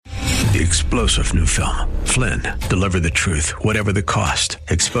The explosive new film, Flynn, deliver the truth, whatever the cost,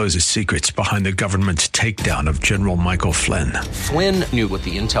 exposes secrets behind the government's takedown of General Michael Flynn. Flynn knew what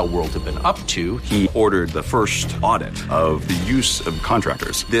the intel world had been up to. He ordered the first audit of the use of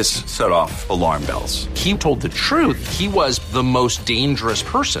contractors. This set off alarm bells. He told the truth. He was the most dangerous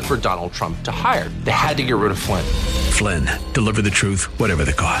person for Donald Trump to hire. They had to get rid of Flynn. Flynn, deliver the truth, whatever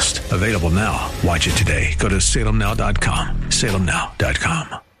the cost. Available now. Watch it today. Go to salemnow.com.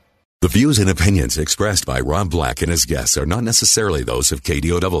 salemnow.com. The views and opinions expressed by Rob Black and his guests are not necessarily those of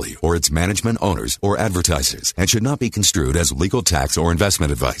KDOW or its management, owners, or advertisers and should not be construed as legal, tax, or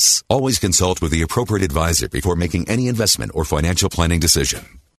investment advice. Always consult with the appropriate advisor before making any investment or financial planning decision.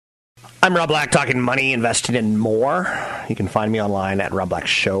 I'm Rob Black, talking money, investing, and more. You can find me online at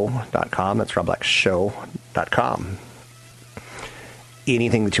robblackshow.com. That's robblackshow.com.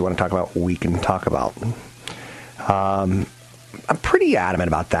 Anything that you want to talk about, we can talk about. I'm pretty adamant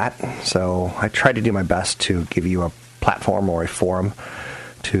about that, so I try to do my best to give you a platform or a forum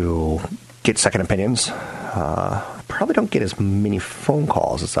to get second opinions. I probably don't get as many phone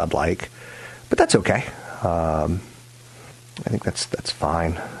calls as I'd like, but that's okay. I think that's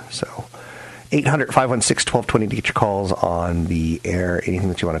fine. So 800-516-1220 to get your calls on the air. Anything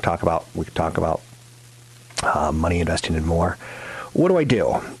that you want to talk about, we can talk about. Money, investing, and more. What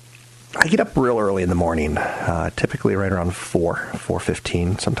do? I get up real early in the morning, typically right around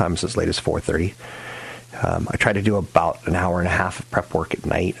 4:15, sometimes as late as 4:30. I try to do about an hour and a half of prep work at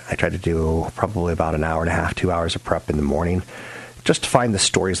night. I try to do probably about an hour and a half, 2 hours of prep in the morning, just to find the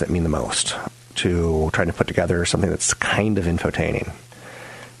stories that mean the most, to try to put together something that's kind of infotaining.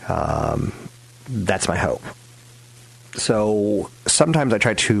 That's my hope. So sometimes I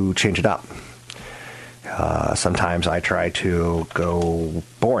try to change it up. Sometimes I try to go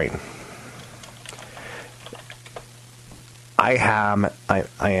boring. I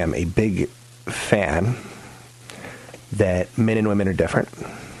am a big fan that men and women are different.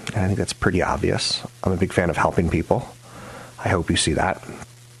 And I think that's pretty obvious. I'm a big fan of helping people. I hope you see that.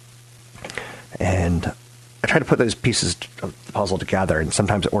 And I try to put those pieces of the puzzle together, and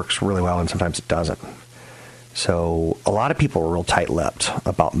sometimes it works really well and sometimes it doesn't. So a lot of people are real tight-lipped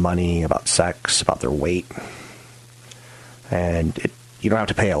about money, about sex, about their weight. And you don't have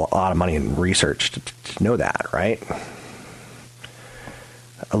to pay a lot of money in research to know that, right?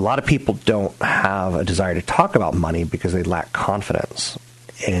 A lot of people don't have a desire to talk about money because they lack confidence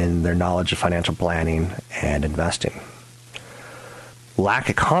in their knowledge of financial planning and investing. Lack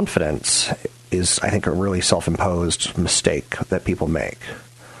of confidence is, I think, a really self-imposed mistake that people make.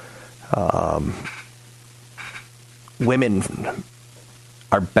 Women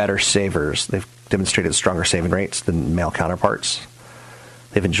are better savers. They've demonstrated stronger saving rates than male counterparts.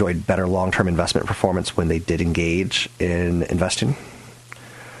 They've enjoyed better long-term investment performance when they did engage in investing.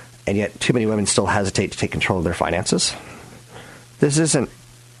 And yet, too many women still hesitate to take control of their finances. This isn't,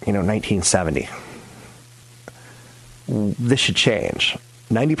 1970. This should change.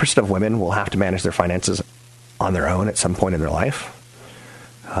 90% of women will have to manage their finances on their own at some point in their life.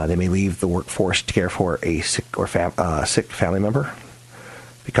 They may leave the workforce to care for a sick family member,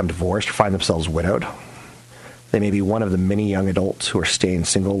 become divorced, or find themselves widowed. They may be one of the many young adults who are staying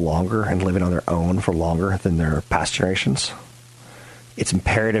single longer and living on their own for longer than their past generations. It's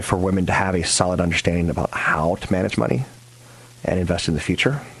imperative for women to have a solid understanding about how to manage money and invest in the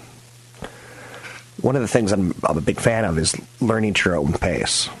future. One of the things I'm a big fan of is learning at your own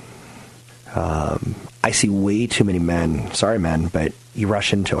pace. I see way too many men, sorry men, but you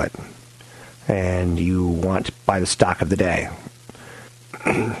rush into it and you want to buy the stock of the day.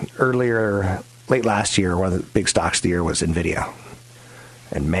 Late last year, one of the big stocks of the year was NVIDIA.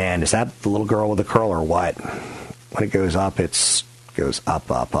 And man, is that the little girl with the curl or what? When it goes up, it goes up,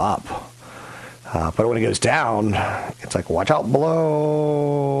 up, up. But when it goes down, it's like, watch out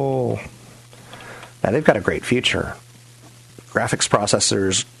below. Now, they've got a great future. Graphics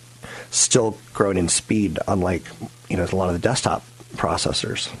processors still growing in speed, unlike, a lot of the desktop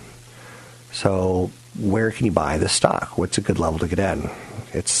processors. So where can you buy this stock? What's a good level to get in?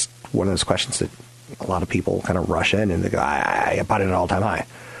 It's one of those questions that a lot of people kind of rush in and they go, I bought it at an all-time high.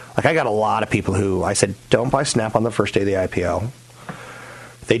 Like, I got a lot of people who I said, don't buy Snap on the first day of the IPO.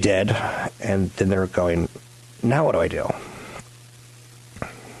 They did. And then they're going, now what do I do?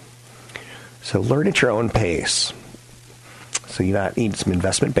 So learn at your own pace. So you need some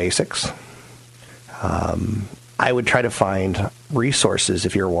investment basics. I would try to find resources,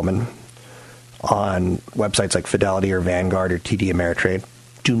 if you're a woman, on websites like Fidelity or Vanguard or TD Ameritrade.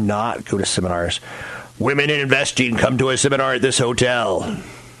 Do not go to seminars. Women in investing, come to a seminar at this hotel.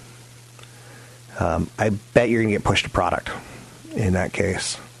 I bet you're going to get pushed a product in that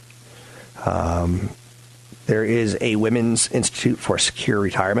case. There is a Women's Institute for Secure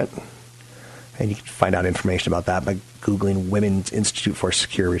Retirement, and you can find out information about that by Googling Women's Institute for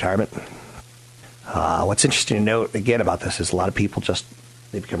Secure Retirement. What's interesting to note, again, about this is a lot of people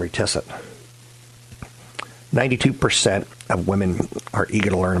they become reticent. 92% of women are eager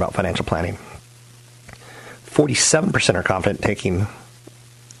to learn about financial planning. 47% are confident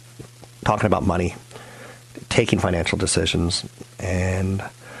talking about money, taking financial decisions, and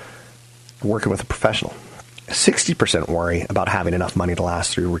working with a professional. 60% worry about having enough money to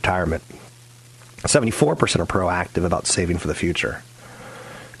last through retirement. 74% are proactive about saving for the future.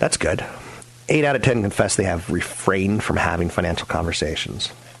 That's good. 8 out of 10 confess they have refrained from having financial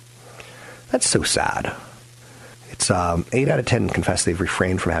conversations. That's so sad. It's 8 out of 10 confess they've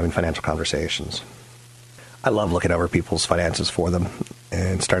refrained from having financial conversations. I love looking over people's finances for them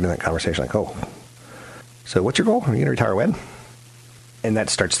and starting that conversation like, oh, so what's your goal? Are you going to retire when? And that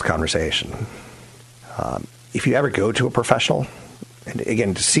starts the conversation. If you ever go to a professional, and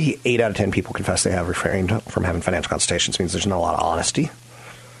again, to see 8 out of 10 people confess they have refrained from having financial consultations means there's not a lot of honesty.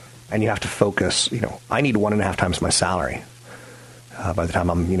 And you have to focus, I need 1.5 times my salary by the time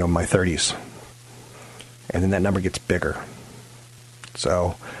I'm, in my 30s. And then that number gets bigger.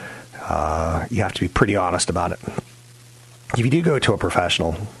 So you have to be pretty honest about it. If you do go to a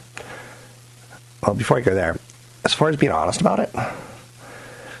professional, well, before I go there, as far as being honest about it,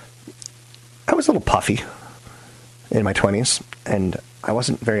 I was a little puffy in my 20s, and I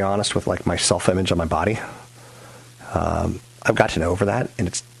wasn't very honest with my self-image on my body. I've gotten over that,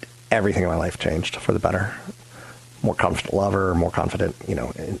 and everything in my life changed for the better. More confident lover, more confident,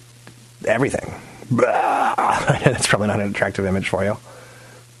 in everything. That's probably not an attractive image for you,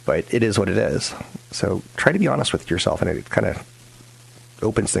 but it is what it is. So try to be honest with yourself, and it kind of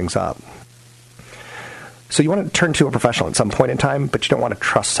opens things up. So you want to turn to a professional at some point in time, but you don't want to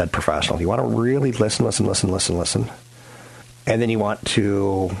trust said professional. You want to really listen. And then you want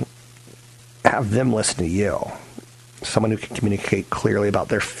to have them listen to you. Someone who can communicate clearly about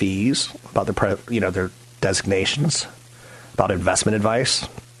their fees, about their designations, about investment advice.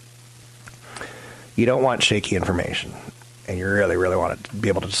 You don't want shaky information, and you really, really want to be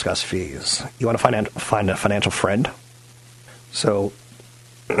able to discuss fees. You want to find a financial friend. So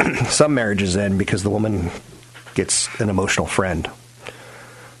some marriages end because the woman gets an emotional friend.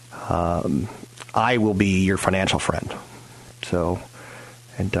 I will be your financial friend. So,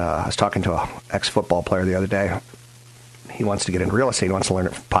 and I was talking to an ex-football player the other day. He wants to get into real estate. He wants to learn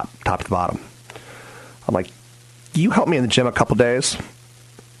it from top to bottom. I'm like, you help me in the gym a couple days,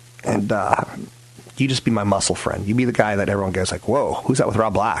 and you just be my muscle friend. You be the guy that everyone goes like, whoa, who's that with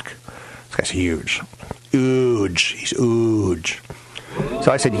Rob Black? This guy's huge. He's huge.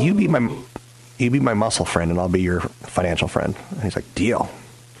 So I said, you be my muscle friend, and I'll be your financial friend. And he's like, deal.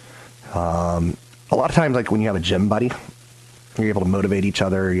 A lot of times, when you have a gym buddy, you're able to motivate each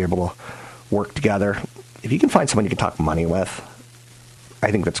other. You're able to work together. If you can find someone you can talk money with,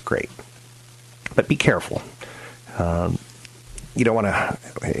 I think that's great. But be careful. You don't want to.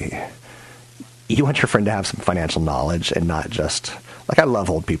 You want your friend to have some financial knowledge and not just I love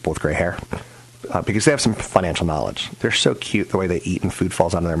old people with gray hair because they have some financial knowledge. They're so cute the way they eat and food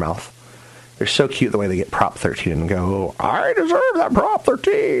falls out of their mouth. They're so cute the way they get Prop 13 and go, I deserve that Prop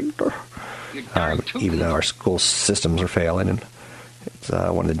 13. Even though our school systems are failing, and it's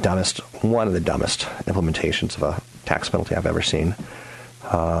one of the dumbest implementations of a tax penalty I've ever seen.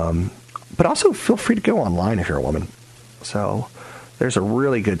 But also feel free to go online if you're a woman. So there's a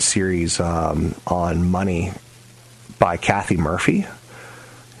really good series on money by Kathy Murphy.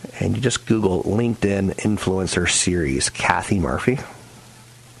 And you just Google LinkedIn influencer series, Kathy Murphy.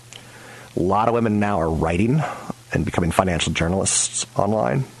 A lot of women now are writing and becoming financial journalists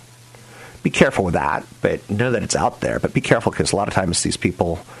online. Be careful with that, but know that it's out there. But be careful because a lot of times these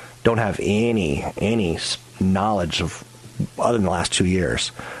people don't have any knowledge of other than the last 2 years.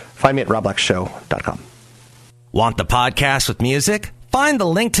 Find me at robblackshow.com. Want the podcast with music? Find the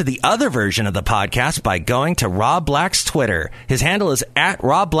link to the other version of the podcast by going to Rob Black's Twitter. His handle is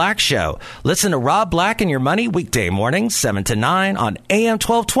 @RobBlackShow. Listen to Rob Black and Your Money weekday mornings, 7 to 9 on AM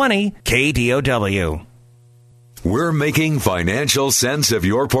 1220 KDOW. We're making financial sense of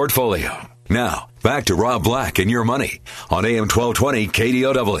your portfolio. Now, back to Rob Black and Your Money on AM 1220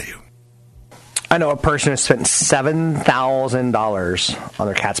 KDOW. I know a person who spent $7,000 on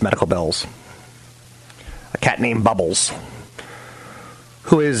their cat's medical bills. A cat named Bubbles,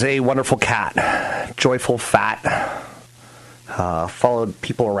 who is a wonderful cat, joyful, fat, followed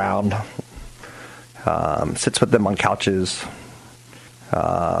people around, sits with them on couches,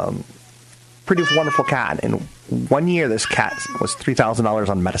 pretty wonderful cat. In 1 year, this cat was $3,000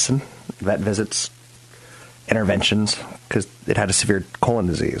 on medicine, vet visits, interventions, because it had a severe colon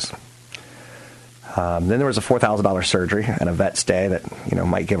disease. Then there was a $4,000 surgery and a vet stay that,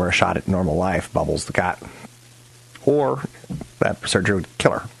 might give her a shot at normal life, Bubbles the cat. Or that surgery would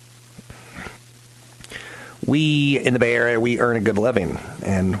kill her. We, in the Bay Area, we earn a good living,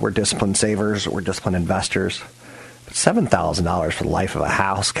 and we're disciplined savers, we're disciplined investors. But $7,000 for the life of a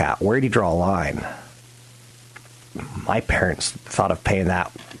house cat, where do you draw a line? My parents thought of paying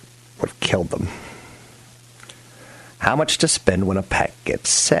that would have killed them. How much to spend when a pet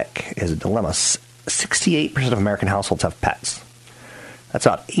gets sick is a dilemma. 68% of American households have pets. That's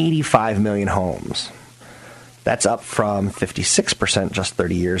about 85 million homes. That's up from 56% just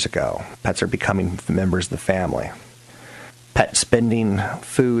 30 years ago. Pets are becoming members of the family. Pet spending,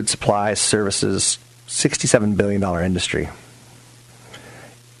 food, supplies, services, $67 billion industry.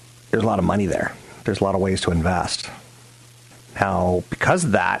 There's a lot of money there. There's a lot of ways to invest. Now, because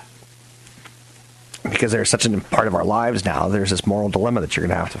they're such a part of our lives now, there's this moral dilemma that you're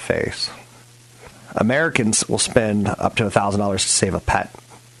going to have to face. Americans will spend up to $1,000 to save a pet.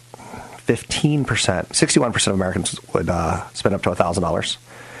 61% of Americans would spend up to $1,000.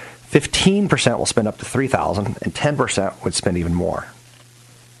 15% will spend up to $3,000, and 10% would spend even more.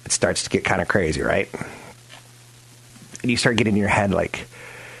 It starts to get kind of crazy, right? And you start getting in your head like,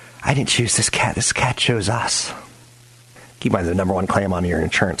 I didn't choose this cat. This cat chose us. Keep in mind the number one claim on your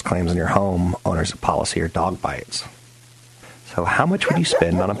insurance claims on your home owner's policy are dog bites. So how much would you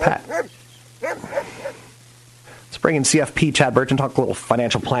spend on a pet? Let's bring in CFP Chad Burton, talk a little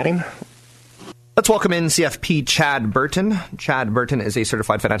financial planning. Let's welcome in CFP Chad Burton. Chad Burton is a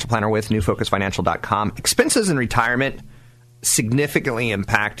certified financial planner with newfocusfinancial.com. Expenses in retirement significantly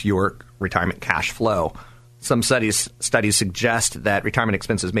impact your retirement cash flow. Some studies suggest that retirement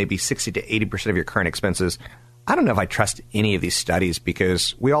expenses may be 60 to 80% of your current expenses. I don't know if I trust any of these studies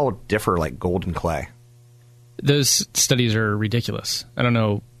because we all differ like gold and clay. Those studies are ridiculous. I don't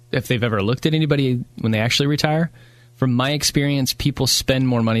know if they've ever looked at anybody when they actually retire. From my experience, people spend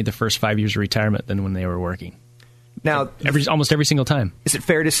more money the first 5 years of retirement than when they were working. Now, almost every single time. Is it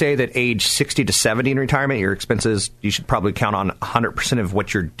fair to say that age 60 to 70 in retirement, your expenses, you should probably count on 100% of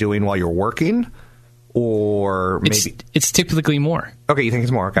what you're doing while you're working? Or maybe it's typically more. Okay, you think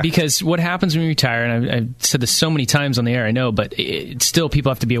it's more. Okay. Because what happens when you retire, and I've said this so many times on the air, I know, but still people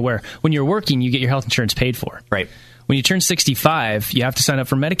have to be aware. When you're working, you get your health insurance paid for. Right. When you turn 65, you have to sign up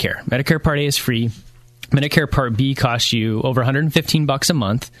for Medicare. Medicare Part A is free. Medicare Part B costs you over $115 a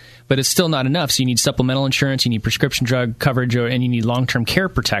month, but it's still not enough. So you need supplemental insurance, you need prescription drug coverage, and you need long-term care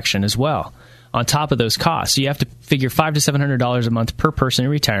protection as well on top of those costs. So you have to figure $500 to $700 a month per person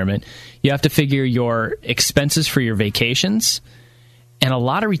in retirement. You have to figure your expenses for your vacations. And a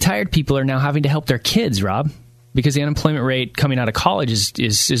lot of retired people are now having to help their kids, Rob, because the unemployment rate coming out of college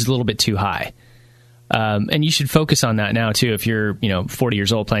is a little bit too high. And you should focus on that now, too. If you're 40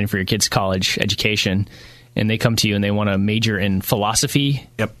 years old planning for your kids' college education and they come to you and they want to major in philosophy,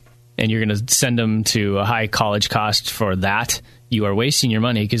 yep, and you're going to send them to a high college cost for that, you are wasting your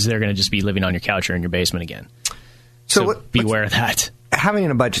money because they're going to just be living on your couch or in your basement again. So beware of that. Having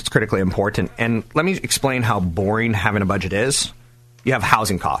a budget is critically important. And let me explain how boring having a budget is. You have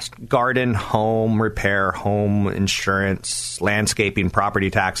housing costs, garden, home repair, home insurance, landscaping, property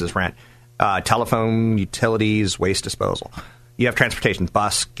taxes, rent. Telephone, utilities, waste disposal. You have transportation,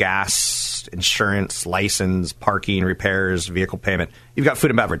 bus, gas, insurance, license, parking, repairs, vehicle payment. You've got food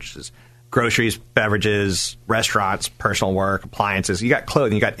and beverages, groceries, beverages, restaurants, personal work, appliances. You got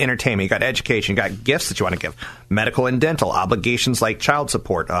clothing, you got entertainment, you got education, you got gifts that you want to give, medical and dental, obligations like child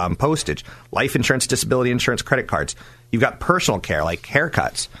support, postage, life insurance, disability insurance, credit cards. You've got personal care like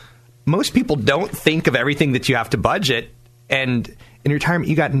haircuts. Most people don't think of everything that you have to budget, and in retirement,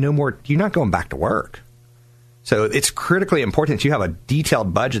 you're not going back to work. So it's critically important that you have a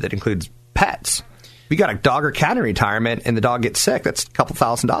detailed budget that includes pets. If you got a dog or cat in retirement and the dog gets sick, that's a couple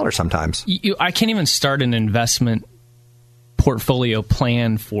 $1,000s sometimes. I can't even start an investment portfolio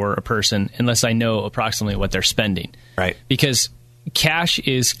plan for a person unless I know approximately what they're spending. Right. Because cash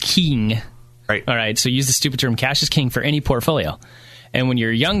is king. Right. All right. So use the stupid term, cash is king for any portfolio. And when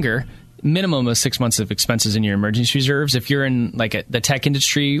you're younger, minimum of 6 months of expenses in your emergency reserves. If you're in the tech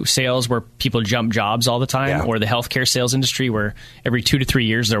industry, sales where people jump jobs all the time, or the healthcare sales industry where every 2 to 3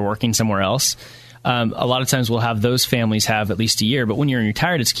 years they're working somewhere else, a lot of times we'll have those families have at least a year. But when you're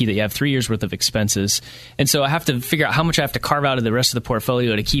retired, it's key that you have 3 years worth of expenses. And so I have to figure out how much I have to carve out of the rest of the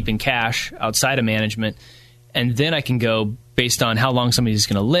portfolio to keep in cash outside of management. And then I can go based on how long somebody's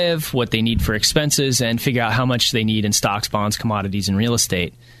going to live, what they need for expenses, and figure out how much they need in stocks, bonds, commodities, and real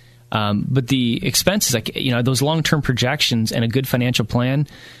estate. But the expenses, like, those long-term projections and a good financial plan.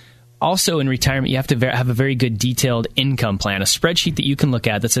 Also, in retirement, you have to have a very good detailed income plan, a spreadsheet that you can look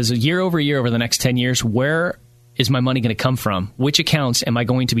at that says year over the next 10 years, where is my money going to come from? Which accounts am I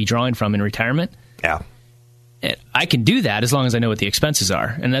going to be drawing from in retirement? Yeah. And I can do that as long as I know what the expenses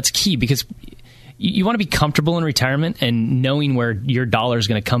are. And that's key, because you want to be comfortable in retirement and knowing where your dollar is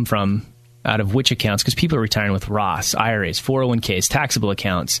going to come from out of which accounts, because people are retiring with Roths, IRAs, 401ks, taxable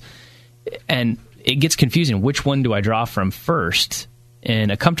accounts. And it gets confusing. Which one do I draw from first?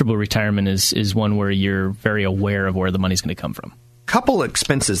 And a comfortable retirement is one where you're very aware of where the money's going to come from. Couple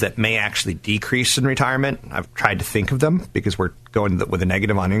expenses that may actually decrease in retirement. I've tried to think of them because we're going with a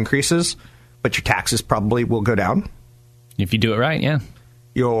negative on increases, but your taxes probably will go down. If you do it right, yeah.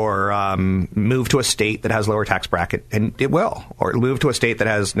 Your move to a state that has lower tax bracket, and it will. Or move to a state that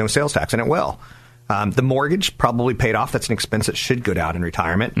has no sales tax, and it will. The mortgage probably paid off. That's an expense that should go down in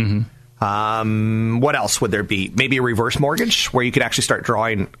retirement. Mm-hmm. What else would there be? Maybe a reverse mortgage where you could actually start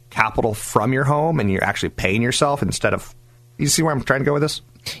drawing capital from your home and you're actually paying yourself instead of... You see where I'm trying to go with this?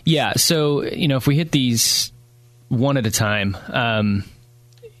 Yeah. So, if we hit these one at a time,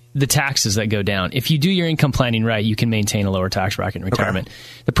 the taxes that go down, if you do your income planning right, you can maintain a lower tax bracket in retirement. Okay.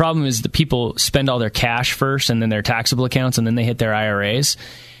 The problem is that people spend all their cash first and then their taxable accounts, and then they hit their IRAs.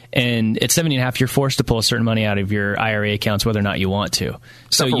 And at 70.5, you're forced to pull a certain money out of your IRA accounts, whether or not you want to.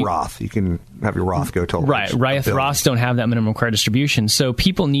 So for Roth, you can have your Roth go to right. Roths don't have that minimum required distribution. So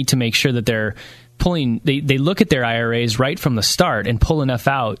people need to make sure that they're pulling. They look at their IRAs right from the start and pull enough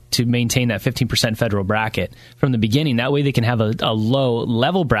out to maintain that 15% federal bracket from the beginning. That way, they can have a low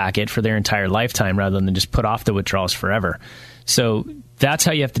level bracket for their entire lifetime, rather than just put off the withdrawals forever. So that's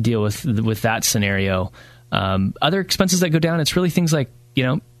how you have to deal with that scenario. Other expenses that go down, it's really things like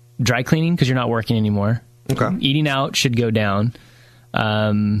dry cleaning, because you're not working anymore. Okay. Eating out should go down.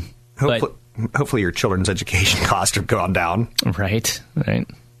 Hopefully your children's education costs have gone down. Right.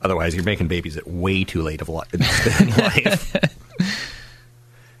 Otherwise, you're making babies at way too late in life.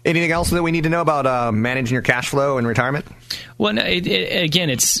 Anything else that we need to know about managing your cash flow in retirement? Well, no, again,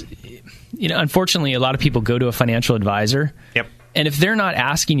 it's, unfortunately, a lot of people go to a financial advisor. Yep. And if they're not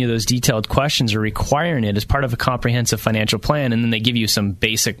asking you those detailed questions or requiring it as part of a comprehensive financial plan, and then they give you some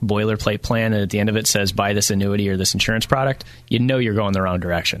basic boilerplate plan, and at the end of it says, buy this annuity or this insurance product, you're going the wrong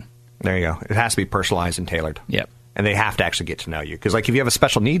direction. There you go. It has to be personalized and tailored. Yep. And they have to actually get to know you. Because, if you have a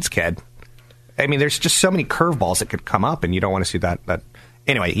special needs kid, there's just so many curveballs that could come up, and you don't want to see that.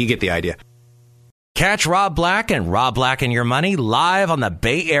 Anyway, you get the idea. Catch Rob Black and Rob Black and Your Money live on the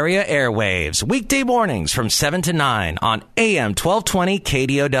Bay Area airwaves, weekday mornings from 7 to 9 on AM 1220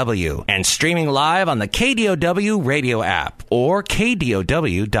 KDOW, and streaming live on the KDOW radio app or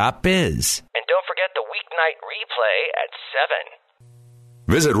KDOW.biz. And don't forget the weeknight replay at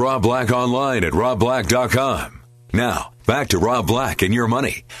 7. Visit Rob Black online at robblack.com. Now, back to Rob Black and Your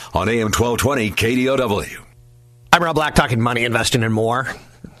Money on AM 1220 KDOW. I'm Rob Black, talking money, investing, and more.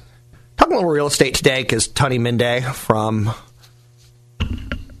 Talking a little real estate today because Tony Mende from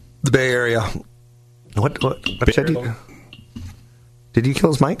the Bay Area. What said you? Did you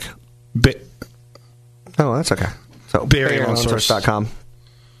kill his mic? Oh, that's okay. So, BayAreaLoanSource.com.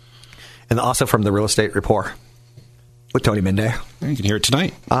 And also from the Real Estate Report with Tony Mende. You can hear it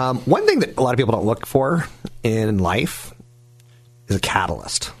tonight. One thing that a lot of people don't look for in life is a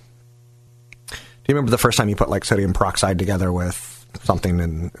catalyst. Do you remember the first time you put sodium peroxide together with something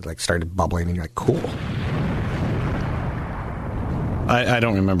and it started bubbling and you're like, cool? I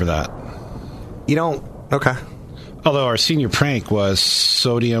don't remember that. You don't? Okay. Although our senior prank was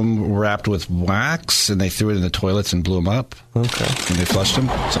sodium wrapped with wax and they threw it in the toilets and blew them up. Okay. And they flushed them,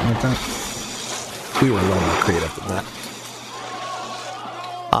 something like that. We were a little more creative than that.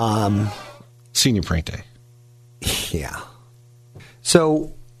 Senior prank day. Yeah.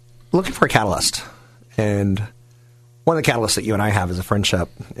 So, looking for a catalyst. And one of the catalysts that you and I have as a friendship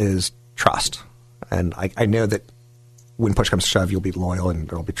is trust. And I know that when push comes to shove, you'll be loyal and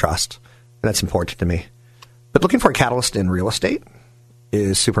there'll be trust. And that's important to me. But looking for a catalyst in real estate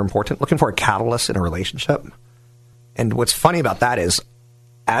is super important. Looking for a catalyst in a relationship. And what's funny about that is,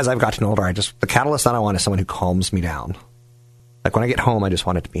 as I've gotten older, the catalyst that I want is someone who calms me down. When I get home, I just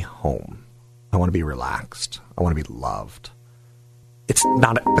want it to be home. I want to be relaxed. I want to be loved. It's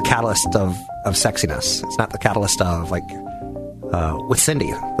not the catalyst of sexiness. It's not the catalyst of, with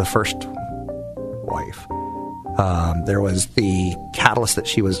Cindy, the first wife. There was the catalyst that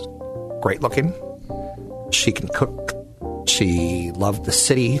she was great looking. She can cook. She loved the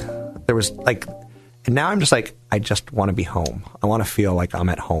city. There was, and now I'm just I just want to be home. I want to feel like I'm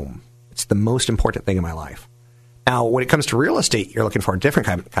at home. It's the most important thing in my life. Now, when it comes to real estate, you're looking for a different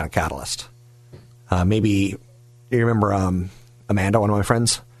kind of catalyst. Maybe you remember Amanda, one of my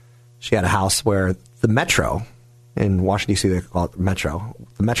friends? She had a house where the Metro in Washington, D.C., they call it the Metro.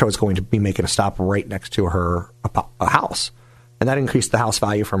 The Metro is going to be making a stop right next to her a house. And that increased the house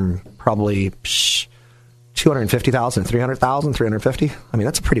value from probably $250,000, $300,000, $350,000. I mean,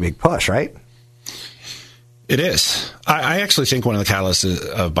 that's a pretty big push, right? It is. I actually think one of the catalysts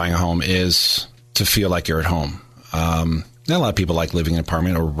of buying a home is to feel like you're at home. Not a lot of people like living in an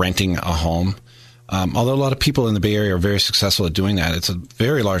apartment or renting a home. Although a lot of people in the Bay Area are very successful at doing that. It's a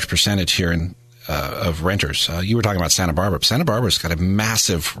very large percentage here of renters. You were talking about Santa Barbara. Santa Barbara's got a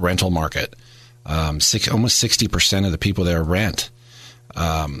massive rental market. Almost 60% of the people there rent.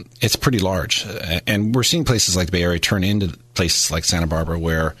 It's pretty large. And we're seeing places like the Bay Area turn into places like Santa Barbara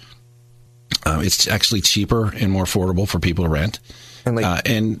where it's actually cheaper and more affordable for people to rent.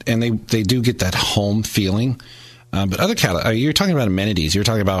 And they do get that home feeling. But other you're talking about amenities. You're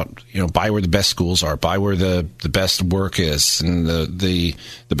talking about, buy where the best schools are, buy where the best work is, and the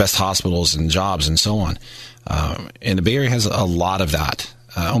best hospitals and jobs and so on. And the Bay Area has a lot of that,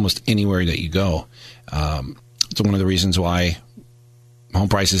 almost anywhere that you go. It's one of the reasons why home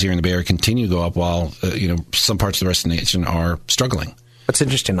prices here in the Bay Area continue to go up while some parts of the rest of the nation are struggling. What's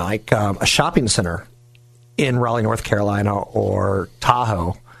interesting, like a shopping center in Raleigh, North Carolina, or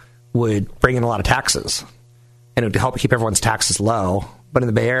Tahoe would bring in a lot of taxes, and it would help keep everyone's taxes low. But in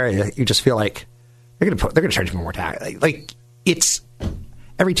the Bay Area, you just feel like they're going to charge you more tax. Like it's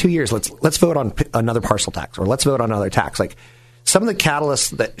every 2 years. Let's vote on another parcel tax, or let's vote on another tax. Like some of the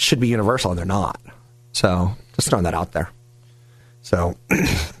catalysts that should be universal, and they're not. So just throwing that out there. So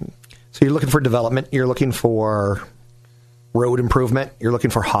you're looking for development. You're looking for road improvement. You're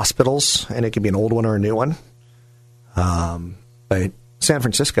looking for hospitals, and it could be an old one or a new one. But San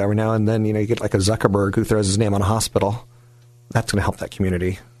Francisco, every now and then, you get like a Zuckerberg who throws his name on a hospital. That's going to help that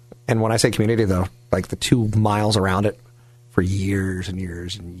community. And when I say community, though, like the 2 miles around it for years and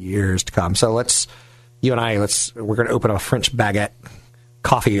years and years to come. So we're going to open a French baguette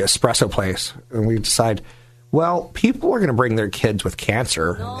coffee espresso place, and we decide, well, people are going to bring their kids with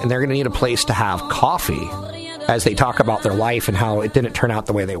cancer, and they're going to need a place to have coffee as they talk about their life and how it didn't turn out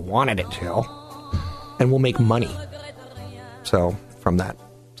the way they wanted it to, and we'll make money. So from that,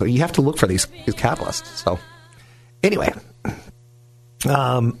 so you have to look for these catalysts. So anyway, do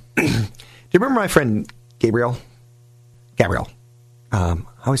you remember my friend Gabrielle? I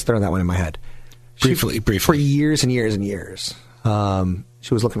always throw that one in my head. Briefly. For years and years and years,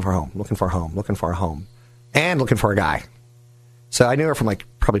 she was looking for a home, and looking for a guy. So I knew her from like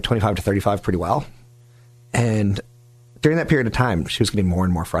probably 25 to 35 pretty well. And during that period of time, she was getting more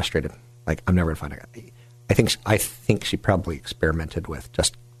and more frustrated. Like, I'm never going to find a guy. I think she probably experimented with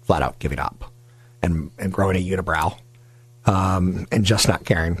just flat out giving up and growing a unibrow, and just not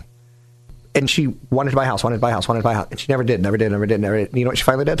caring. And she wanted to buy a house. And she never did. You know what she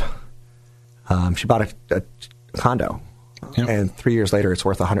finally did? She bought a condo. Yep. And 3 years later, it's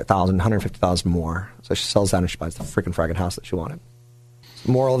worth $100,000, $150,000 more. So she sells that and she buys the freaking fragging house that she wanted.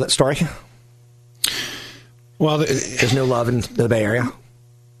 Moral of that story? Well, there's no love in the Bay Area.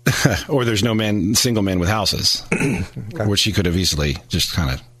 Or there's no single men with houses, okay. Which she could have easily just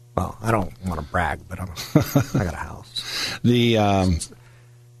kind of. Well, I don't want to brag, but I got a house.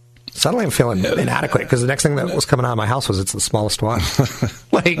 Suddenly I'm feeling inadequate because the next thing that was coming out of my house was it's the smallest one.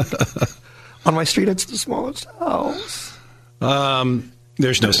 Like on my street, it's the smallest house.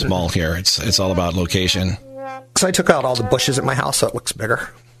 There's no small here. It's all about location. So I took out all the bushes at my house so it looks bigger.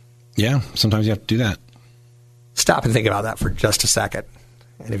 Yeah, sometimes you have to do that. Stop and think about that for just a second.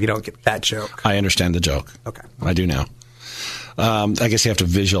 And if you don't get that joke. I understand the joke. Okay. I do now. I guess you have to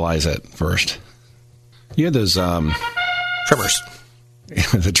visualize it first. You had those... trimmers.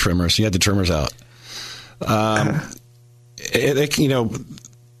 The trimmers. You had the trimmers out.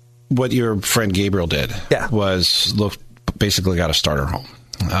 What your friend Gabriel did was basically got a starter home.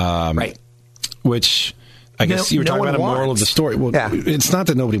 Right. Which... I guess you were talking about a moral of the story. Well, it's not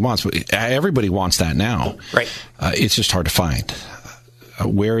that nobody wants, but everybody wants that now. Right. It's just hard to find.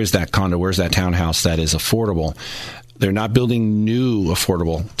 Where is that condo? Where's that townhouse that is affordable? They're not building new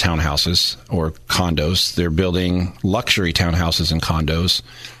affordable townhouses or condos. They're building luxury townhouses and condos.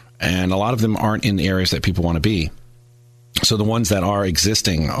 And a lot of them aren't in the areas that people want to be. So the ones that are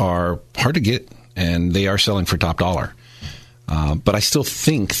existing are hard to get, and they are selling for top dollar. But I still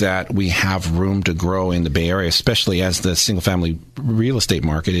think that we have room to grow in the Bay Area, especially as the single-family real estate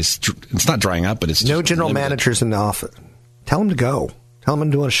market it's not drying up, but it's no general managers in the office. Tell him to go. Tell him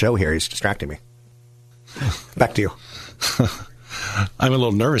I'm doing a show here. He's distracting me. Back to you. I'm a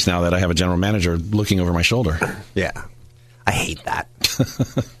little nervous now that I have a general manager looking over my shoulder. Yeah. I hate that.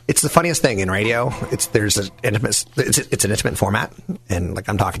 It's the funniest thing in radio. It's an intimate format, and like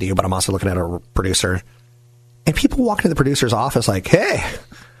I'm talking to you, but I'm also looking at a producer, and people walk into the producer's office like, "Hey,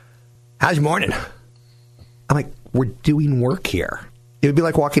 how's your morning?" I'm like, "We're doing work here." It would be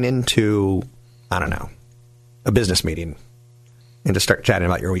like walking into, I don't know, a business meeting and just start chatting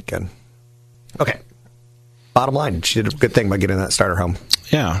about your weekend. Okay. Bottom line, she did a good thing by getting that starter home.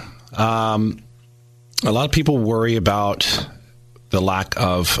 Yeah. A lot of people worry about the lack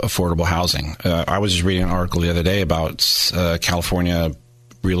of affordable housing. I was just reading an article the other day about California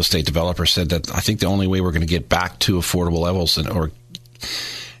real estate developer said that I think the only way we're going to get back to affordable levels or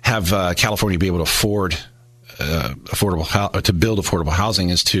have California be able to afford to build affordable housing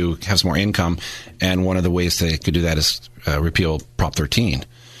is to have some more income. And one of the ways they could do that is repeal Prop 13.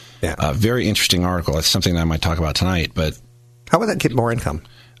 Yeah. Very interesting article. It's something that I might talk about tonight. But how would that get more income?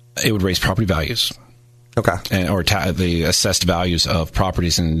 It would raise property values. Okay. Or the assessed values of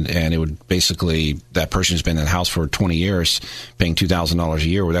properties, and it would basically, that person who's been in the house for 20 years paying $2,000 a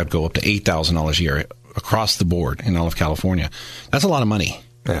year, would that go up to $8,000 a year across the board in all of California? That's a lot of money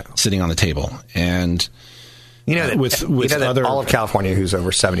sitting on the table. And all of California who's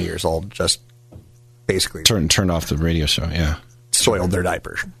over 70 years old just basically turned off the radio show. Yeah, soiled their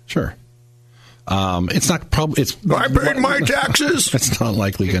diapers. Sure. It's not probably. I paid my taxes. It's not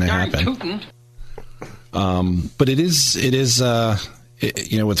likely going to happen. But it is.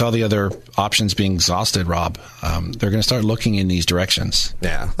 With all the other options being exhausted, Rob, they're going to start looking in these directions.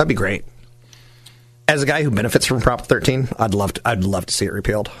 Yeah, that'd be great. As a guy who benefits from Prop 13, I'd love to see it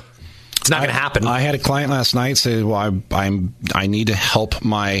repealed. It's not going to happen. I had a client last night say, "Well, I need to help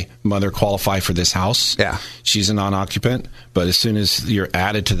my mother qualify for this house. Yeah, she's a non-occupant, but as soon as you're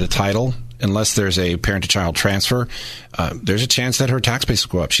added to the title, unless there's a parent-to-child transfer, there's a chance that her tax base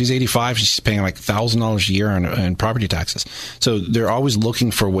will go up. She's 85. She's paying like $1,000 a year in property taxes. So they're always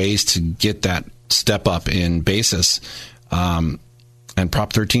looking for ways to get that step up in basis. And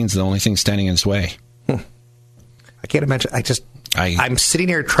Prop 13 is the only thing standing in its way. I can't imagine. I'm sitting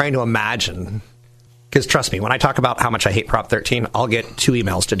here trying to imagine, because trust me, when I talk about how much I hate Prop 13, I'll get 2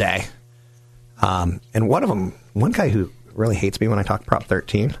 emails today. And one of them, one guy who really hates me when I talk Prop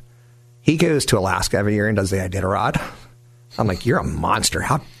 13, he goes to Alaska every year and does the Iditarod. I'm like, you're a monster.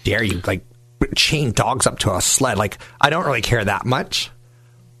 How dare you chain dogs up to a sled? Like, I don't really care that much.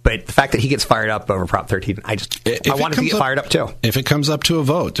 But the fact that he gets fired up over Prop 13, I want him to get fired up too. If it comes up to a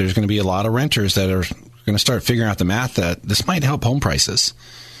vote, there's going to be a lot of renters that are going to start figuring out the math that this might help home prices.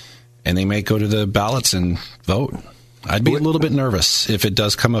 And they may go to the ballots and vote. I'd be a little bit nervous if it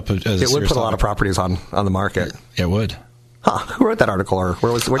does come up as a serious It would put a lot topic. of properties on the market. It would. Huh. Who wrote that article, or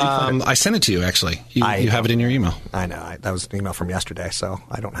where did you find it? I sent it to you, actually. You have it in your email. I know. That was an email from yesterday, so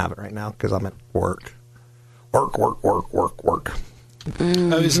I don't have it right now because I'm at work. Work.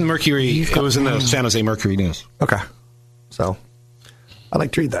 It was in Mercury. It was in the San Jose Mercury News. Okay. So I'd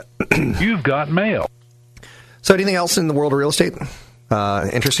like to read that. You've got mail. So anything else in the world of real estate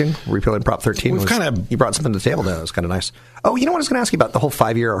interesting? Repealing Prop 13. You brought something to the table, though. It was kind of nice. Oh, you know what I was going to ask you about? The whole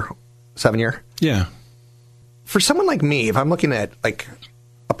 5-year or 7-year? Yeah. For someone like me, if I'm looking at like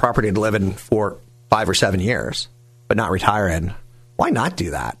a property to live in for 5 or 7 years, but not retire in, why not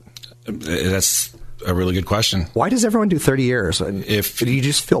do that? That's a really good question. Why does everyone do 30 years? Do you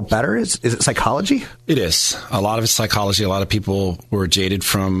just feel better? Is it psychology? It is. A lot of it's psychology. A lot of people were jaded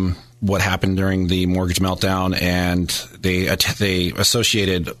from what happened during the mortgage meltdown, and they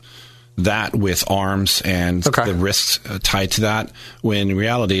associated that with ARMs and the risks tied to that, when in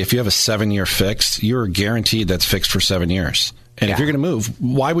reality, if you have a 7-year fixed, you're guaranteed that's fixed for 7 years. And if you're going to move,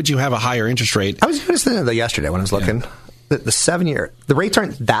 why would you have a higher interest rate? I was noticing that yesterday when I was looking. The 7-year, the rates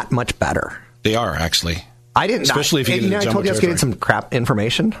aren't that much better. They are, actually. I didn't. Especially if you get I told you I was getting some crap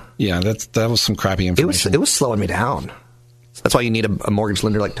information. Yeah, that was some crappy information. It was slowing me down. So that's why you need a mortgage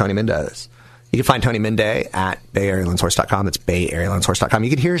lender like Tony Mendez. You can find Tony Mendez at BayAreaLendSource.com. That's BayAreaLendSource.com. You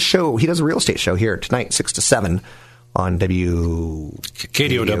can hear his show. He does a real estate show here tonight, 6 to 7 on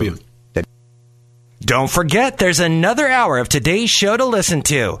KDOW. Don't forget, there's another hour of today's show to listen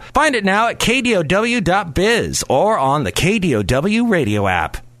to. Find it now at KDOW.biz or on the KDOW radio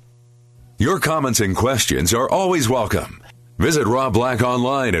app. Your comments and questions are always welcome. Visit Rob Black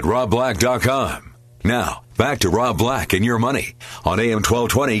online at robblack.com. Now, back to Rob Black and Your Money on AM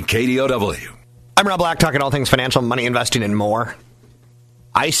 1220 KDOW. I'm Rob Black, talking all things financial, money, investing, and more.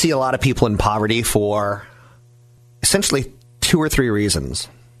 I see a lot of people in poverty for essentially 2 or 3 reasons.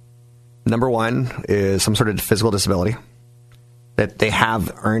 Number one is some sort of physical disability, that they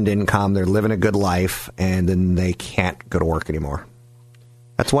have earned income, they're living a good life, and then they can't go to work anymore.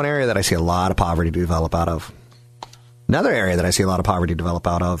 That's one area that I see a lot of poverty develop out of. Another area that I see a lot of poverty develop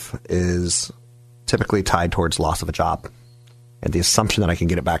out of is typically tied towards loss of a job and the assumption that I can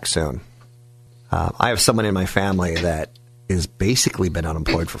get it back soon. I have someone in my family that has basically been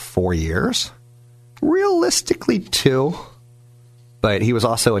unemployed for 4 years. Realistically, 2. But he was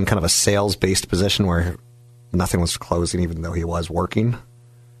also in kind of a sales-based position where nothing was closing, even though he was working. So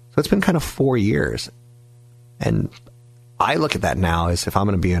it's been kind of 4 years. And I look at that now as if I'm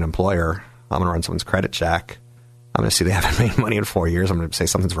going to be an employer, I'm going to run someone's credit check. I'm going to see they haven't made money in 4 years. I'm going to say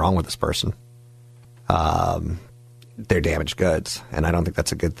something's wrong with this person. They're damaged goods. And I don't think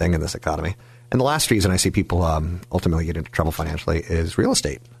that's a good thing in this economy. And the last reason I see people ultimately get into trouble financially is real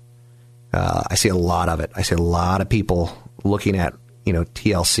estate. I see a lot of it. I see a lot of people looking at,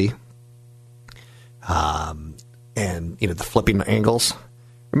 TLC and, the flipping angles.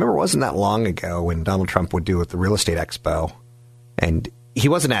 Remember, it wasn't that long ago when Donald Trump would do at the Real Estate Expo, and he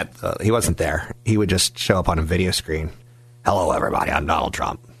wasn't there. He would just show up on a video screen. Hello, everybody. I'm Donald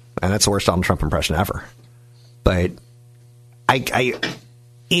Trump. And that's the worst Donald Trump impression ever. But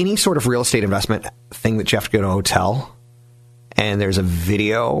any sort of real estate investment thing that you have to go to a hotel and there's a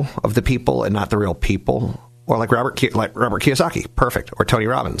video of the people and not the real people, or like Robert Kiyosaki, perfect, or Tony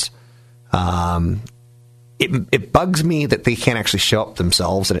Robbins. It bugs me that they can't actually show up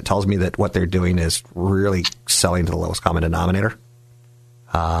themselves, and it tells me that what they're doing is really selling to the lowest common denominator.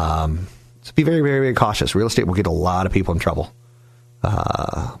 So be very, very, very cautious. Real estate will get a lot of people in trouble,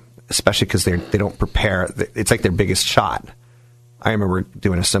 especially because they don't prepare. It's like their biggest shot. I remember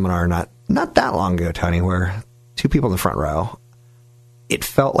doing a seminar not that long ago, Tony, where 2 people in the front row, it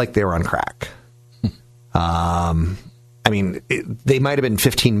felt like they were on crack. They might have been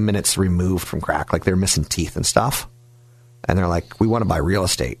 15 minutes removed from crack, like they're missing teeth and stuff. And they're like, we want to buy real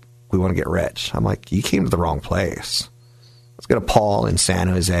estate. We want to get rich. I'm like, you came to the wrong place. Let's go to Paul in San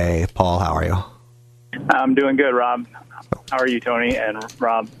Jose. Paul, how are you? I'm doing good, Rob. How are you, Tony and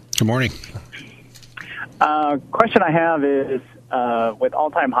Rob? Good morning. Question I have is, with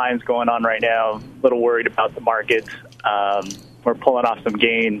all-time highs going on right now, a little worried about the markets. We're pulling off some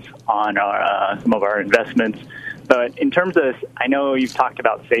gains on some of our investments. But in terms of, I know you've talked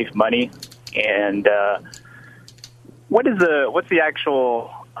about safe money, and what's the actual,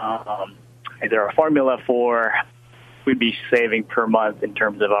 is there a formula for we'd be saving per month in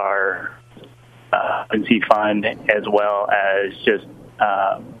terms of our emergency fund as well as just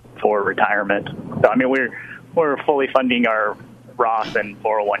for retirement? So, we're fully funding our Roth and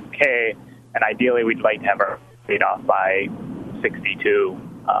 401k, and ideally we'd like to have our paid off by 62,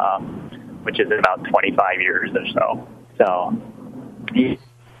 which is about 25 years or so.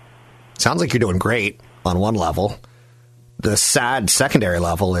 Sounds like you're doing great on one level. The sad secondary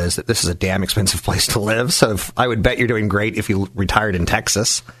level is that this is a damn expensive place to live. So I would bet you're doing great if you retired in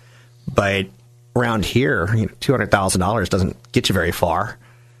Texas. But around here, $200,000 doesn't get you very far.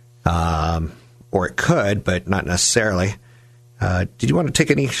 Or it could, but not necessarily. Did you want to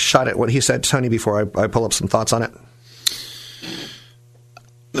take any shot at what he said, Tony, before I pull up some thoughts on it?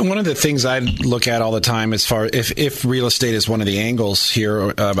 One of the things I look at all the time, as far if real estate is one of the angles here,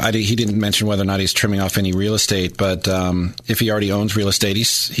 he didn't mention whether or not he's trimming off any real estate, but if he already owns real estate,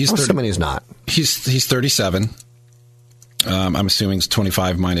 he's assuming he's not. He's 37. I'm assuming it's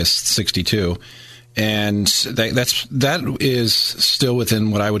 25 minus 62. And that is still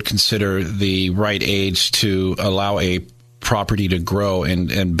within what I would consider the right age to allow a property to grow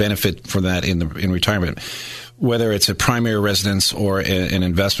and benefit from that in retirement. Whether it's a primary residence or an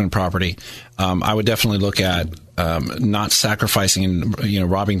investment property, I would definitely look at not sacrificing,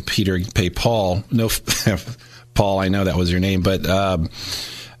 robbing Peter to pay Paul. No, Paul, I know that was your name, but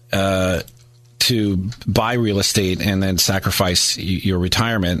to buy real estate and then sacrifice your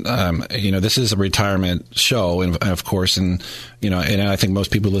retirement. This is a retirement show, and of course, and I think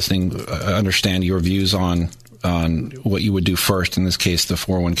most people listening understand your views on what you would do first. In this case, the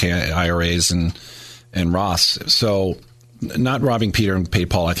 401k IRAs and Roths. So, not robbing Peter and pay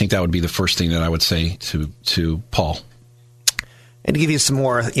Paul. I think that would be the first thing that I would say to Paul. And to give you some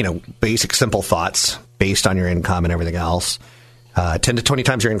more, basic, simple thoughts based on your income and everything else. 10 to 20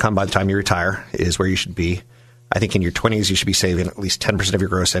 times your income by the time you retire is where you should be. I think in your 20s, you should be saving at least 10% of your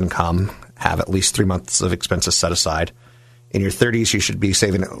gross income, have at least 3 months of expenses set aside. In your 30s, you should be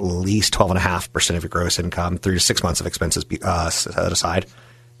saving at least 12.5% of your gross income, 3 to 6 months of expenses set aside.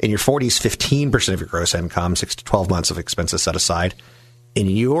 In your 40s, 15% of your gross income, 6 to 12 months of expenses set aside. In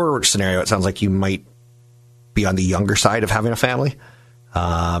your scenario, it sounds like you might be on the younger side of having a family.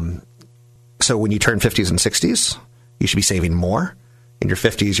 So when you turn 50s and 60s, you should be saving more. In your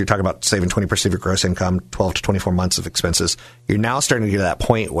 50s, you're talking about saving 20% of your gross income, 12 to 24 months of expenses. You're now starting to get to that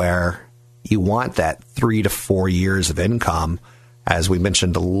point where you want that 3 to 4 years of income, as we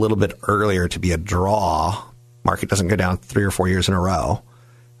mentioned a little bit earlier, to be a draw. Market doesn't go down 3 or 4 years in a row.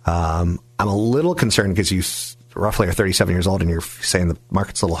 I'm a little concerned because you roughly are 37 years old and you're saying the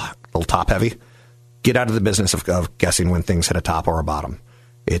market's a little top heavy. Get out of the business of guessing when things hit a top or a bottom.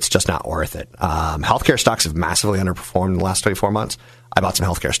 It's just not worth it. Healthcare stocks have massively underperformed in the last 24 months. I bought some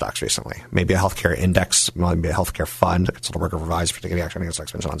healthcare stocks recently. Maybe a healthcare index, maybe a healthcare fund. Consultant Broker Revised for taking the action against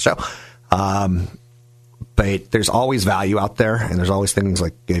stocks mentioned on the show. But there's always value out there, and there's always things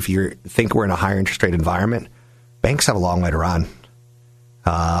like if you think we're in a higher interest rate environment, banks have a long way to run.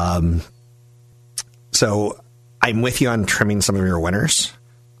 So I'm with you on trimming some of your winners.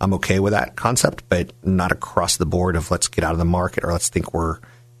 I'm okay with that concept, but not across the board of let's get out of the market or let's think we're,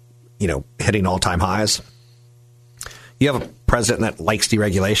 hitting all-time highs. You have a president that likes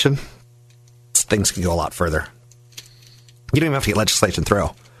deregulation. Things can go a lot further. You don't even have to get legislation through.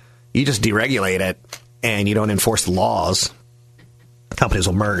 You just deregulate it and you don't enforce the laws. Companies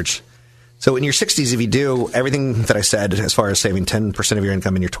will merge. So in your 60s, if you do everything that I said as far as saving 10% of your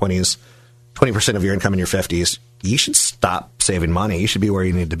income in your 20s, 20% of your income in your 50s, you should stop saving money. You should be where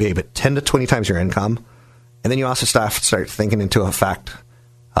you need to be, but 10 to 20 times your income. And then you also start thinking into effect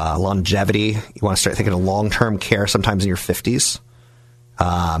longevity. You want to start thinking of long-term care sometime in your 50s,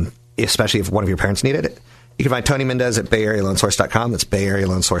 especially if one of your parents needed it. You can find Tony Mendez at BayAreaLoanSource.com. That's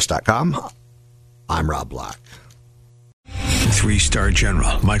BayAreaLoanSource.com. I'm Rob Black. 3-star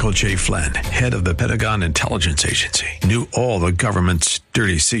General Michael J. Flynn, head of the Pentagon Intelligence Agency, knew all the government's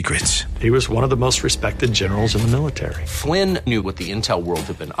dirty secrets. He was one of the most respected generals in the military. Flynn knew what the intel world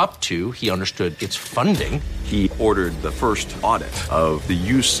had been up to. He understood its funding. He ordered the first audit of the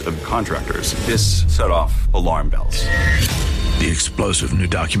use of contractors. This set off alarm bells. The explosive new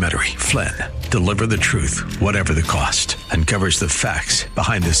documentary, Flynn, Deliver the Truth, Whatever the Cost, uncovers the facts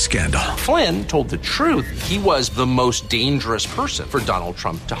behind this scandal. Flynn told the truth. He was the most dangerous person for Donald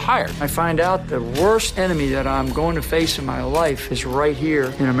Trump to hire. I find out the worst enemy that I'm going to face in my life is right here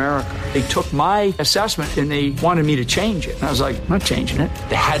in America. They took my assessment and they wanted me to change it. And I was like, I'm not changing it.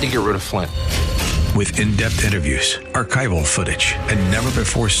 They had to get rid of Flynn. With in-depth interviews, archival footage, and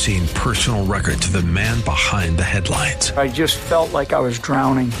never-before-seen personal records of the man behind the headlines. I just felt like I was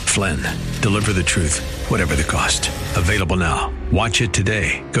drowning. Flynn, Deliver the Truth, Whatever the Cost. Available now. Watch it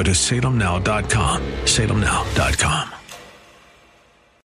today. Go to salemnow.com. salemnow.com.